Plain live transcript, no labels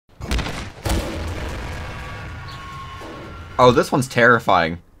Oh, this one's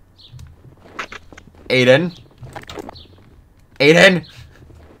terrifying. Adyn? Adyn?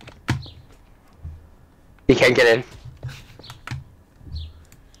 You can't get in.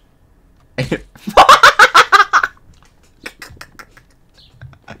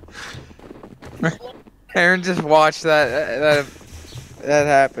 Aaron just watched that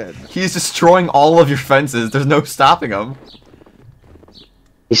happen. He's destroying all of your fences. There's no stopping him.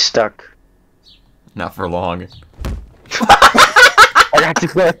 He's stuck. Not for long. I got too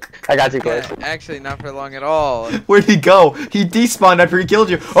close. I got too close. Yeah, actually, not for long at all. Where'd he go? He despawned after he killed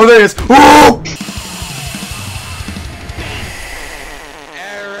you. Oh, there he is. Woo!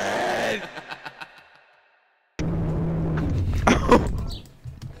 Aaron!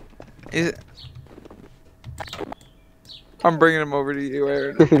 I'm bringing him over to you,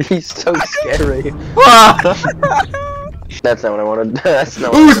 Aaron. He's so scary. That's not what I wanted. That's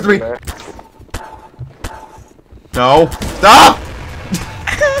not Ooh, what I three. wanted. No. Stop!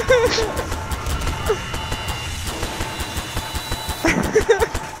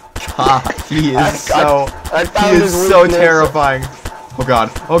 God, he is so terrifying. Oh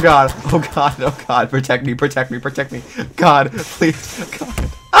god, oh god, oh god, oh god, protect me, protect me, protect me. God, please,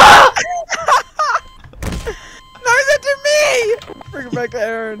 God. Ah! No, he's after me! Bring him back to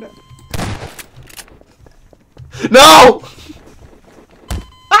Aaron. No!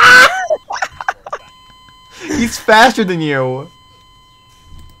 Ah! He's faster than you.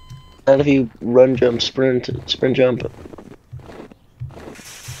 Not if you run, jump, sprint jump.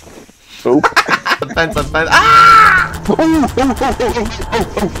 Oop. Fence, fence. Ah! Poop.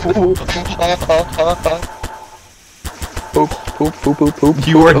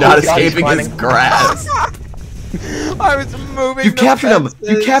 You are not escaping his grass. I was moving. You captured him.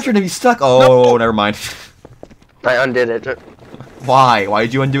 You captured him. He's stuck. Oh, never mind. I undid it. Why? Why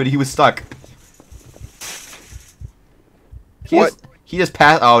did you undo it? He was stuck. He just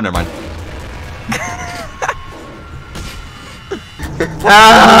passed. Oh, never mind.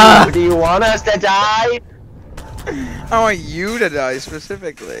 Ah! Do you want us to die? I want you to die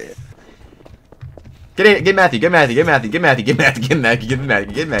specifically. Get Matthew. Get Matthew. Get Matthew. Get Matthew. Get Matthew. Get Matthew. Get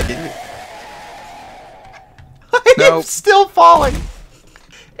Matthew. Get Matthew. I'm Nope. still falling.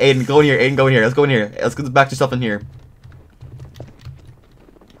 Adyn, go in here. Adyn, go in here. Let's go in here. Let's get back yourself in here.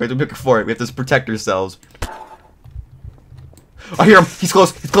 We have to pick for it. We have to protect ourselves. I hear him. He's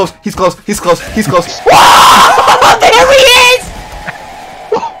close. He's close. He's close. He's close. He's close. There he is!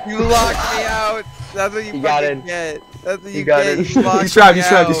 You locked me out. That's what you got fucking in. get. That's what you got get. in. You locked He's trapped. me He's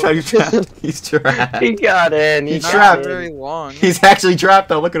trapped. He's out. trapped. He's trapped. He's trapped. He got in. He's Not trapped. very long. He's actually trapped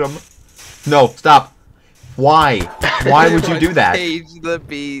though. Look at him. No, stop. Why? Why would you do that? Cage the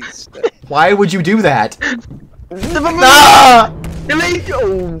beast. Why would you do that? Ah!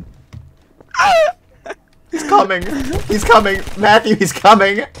 He's coming. He's coming. Matthew, he's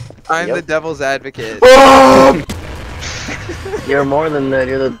coming. I'm Yep. the devil's advocate. Oh! You're more than that.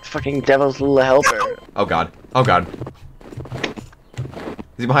 You're the fucking devil's little helper. Oh god. Oh god.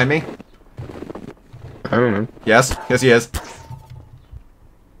 Is he behind me? I don't know. Yes. Yes, he is.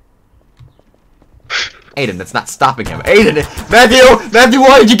 Adyn, that's not stopping him. Adyn! Matthew! Matthew,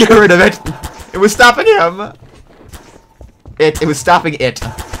 why did you get rid of it? It was stopping him. It was stopping it.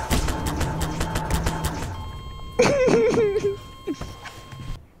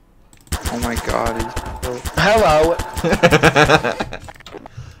 Oh my god. He's... Hello.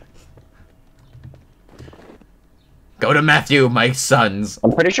 Go to Matthew, my sons.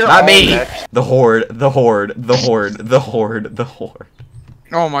 I'm pretty sure. Not all me! next- The horde, the horde, the horde, the horde, the horde.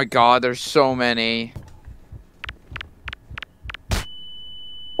 Oh my god, there's so many.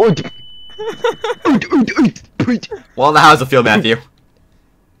 Well, now how's it feel, Matthew?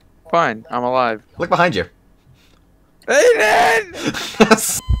 Fine, I'm alive. Look behind you.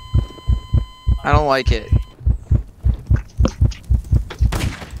 Adyn! I don't like it.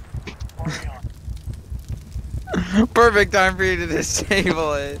 Perfect time for you to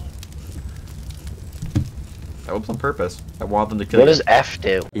disable it. I was on purpose. I want them to kill What you. does F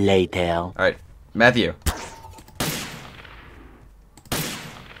do? Later. Alright, Matthew.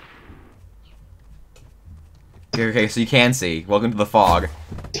 Okay, so you can see. Welcome to the fog.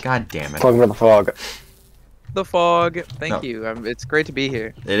 God damn it. Talking about the fog. The fog. Thank No. you. It's great to be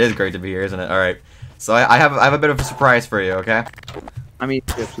here. It is great to be here, isn't it? Alright. So I have a bit of a surprise for you, okay? I'm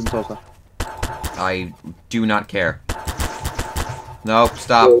eating chips and salsa. I do not care. No,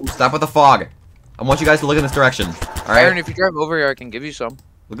 stop. Stop with the fog. I want you guys to look in this direction. Alright? Aaron, if you drive over here, I can give you some.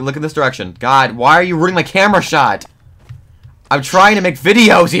 Look in this direction. God, why are you ruining my camera shot? I'm trying to make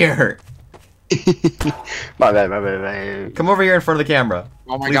videos here. My bad. Come over here in front of the camera.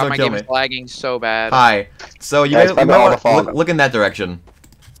 Oh my Please god, don't my kill game me. is lagging so bad. Hi. So you Yeah, might it's probably all want the to fog. look in that direction.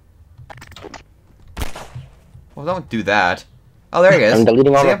 Well, don't do that. Oh, there he is. I'm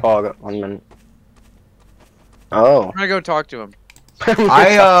deleting all See the him? fog. 1 minute. Oh. I'm gonna go talk to him.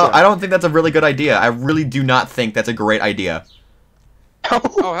 I don't think that's a really good idea. I really do not think that's a great idea.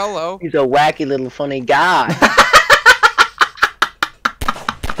 Oh, hello. He's a wacky little funny guy.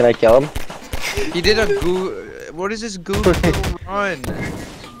 Can I kill him? He did a goo. What is this goo run?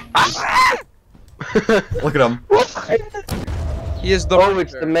 Look at him. He is the. Oh,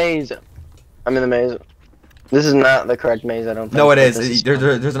 it's the maze. I'm in the maze. This is not the correct maze, I don't think. No, it but is. this is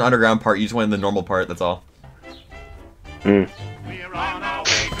There's an underground part. You just went in the normal part. That's all. Mm.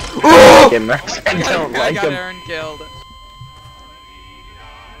 Oh! Okay, Max, I don't I like got him. Aaron killed.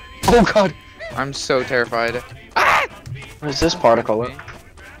 Oh god. I'm so terrified. What is this particle?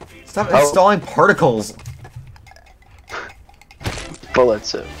 Stop installing particles.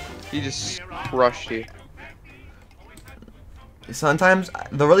 Bullets. He just crushed you. Sometimes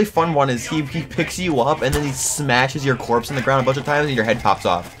the really fun one is he picks you up and then he smashes your corpse in the ground a bunch of times and your head pops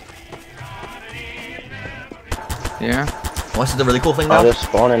off. Yeah. What's the really cool thing Oh, though? they're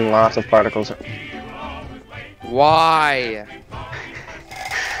spawning lots of particles. Why?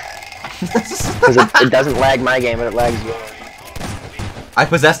 Because it doesn't lag my game, but it lags yours. I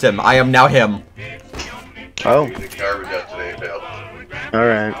possessed him. I am now him. Oh. Garbage out today, pal.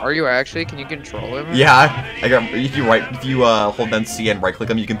 Alright. Are you actually? Can you control him? Yeah, I got. If you hold down C and right click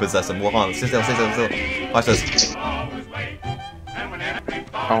him, you can possess him. Well, hold on, stay still. Watch this. Oh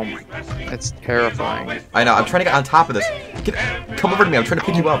my. That's terrifying. I know. I'm trying to get on top of this. Come over to me. I'm trying to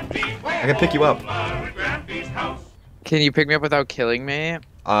pick you up. I can pick you up. Can you pick me up without killing me?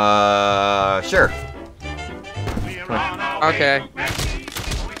 Sure. Okay.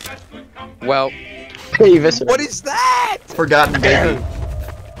 Well. What is that? Forgotten baby.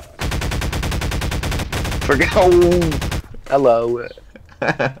 Oh. Hello.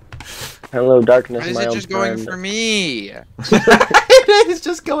 Hello, darkness, Why is my it old just going friend. for me? It's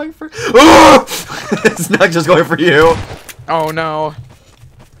just going for. Oh! It's not just going for you. Oh no.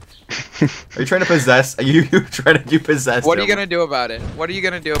 Are you trying to possess? Are you trying to do possess? What are you him? gonna do about it? What are you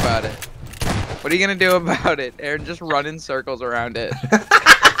gonna do about it? What are you gonna do about it? Aaron, just run in circles around it.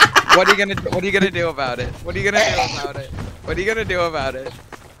 What are you gonna do about it? What are you gonna do about it? What are you gonna do about it?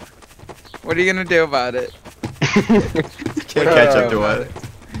 What are you gonna do about it? Can't catch up to it.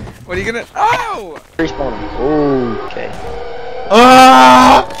 What are you gonna? Oh! Respawning. Okay.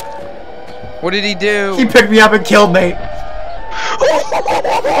 Ah! What did he do? He picked me up and killed me.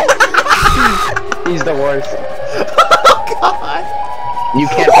 He's the worst. Oh God! You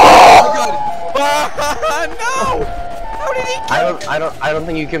can't. Oh my god! No! How did he kill I don't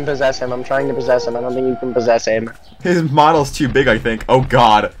think you can possess him. I'm trying to possess him. I don't think you can possess him. His model's too big, I think. Oh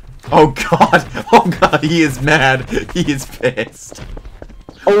God! Oh God! Oh God! He is mad. He is pissed.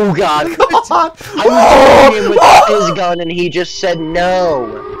 Oh god. God! I was hitting him with his gun and he just said no.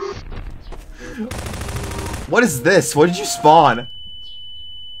 What is this? What did you spawn?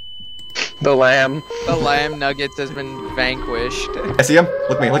 The lamb. The lamb nuggets has been vanquished. I see him.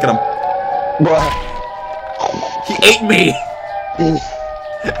 Look at me. Look at him. He ate me.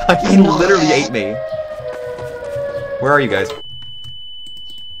 He literally ate me. Where are you guys?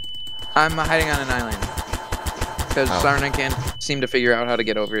 I'm hiding on an island. Because Sarna can't seem to figure out how to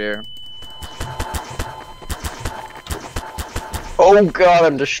get over here. Oh god,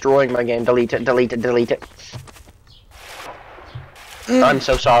 I'm destroying my game. Delete it, delete it, delete it. I'm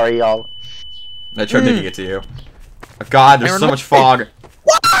so sorry, y'all. I tried making it to you. Oh God, there's Aaron, so much fog.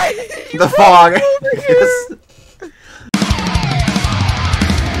 Why? The fog. Over here.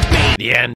 The end.